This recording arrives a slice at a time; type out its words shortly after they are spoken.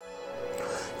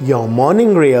Your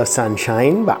Morning Ray of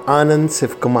Sunshine by Anand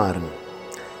Sivkumaran.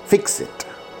 Fix it.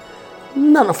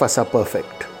 None of us are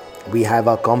perfect. We have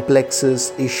our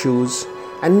complexes, issues,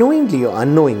 and knowingly or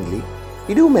unknowingly,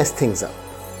 we do mess things up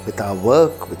with our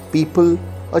work, with people,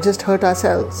 or just hurt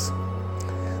ourselves.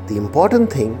 The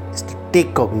important thing is to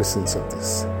take cognizance of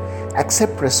this,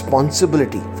 accept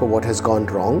responsibility for what has gone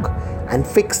wrong, and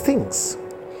fix things.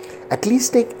 At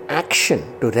least take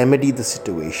action to remedy the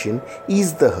situation,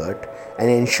 ease the hurt, and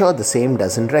ensure the same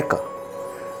doesn't recur.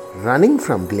 Running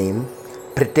from blame,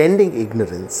 pretending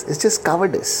ignorance is just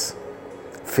cowardice.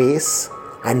 Face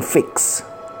and fix.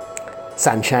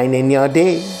 Sunshine in your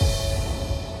day.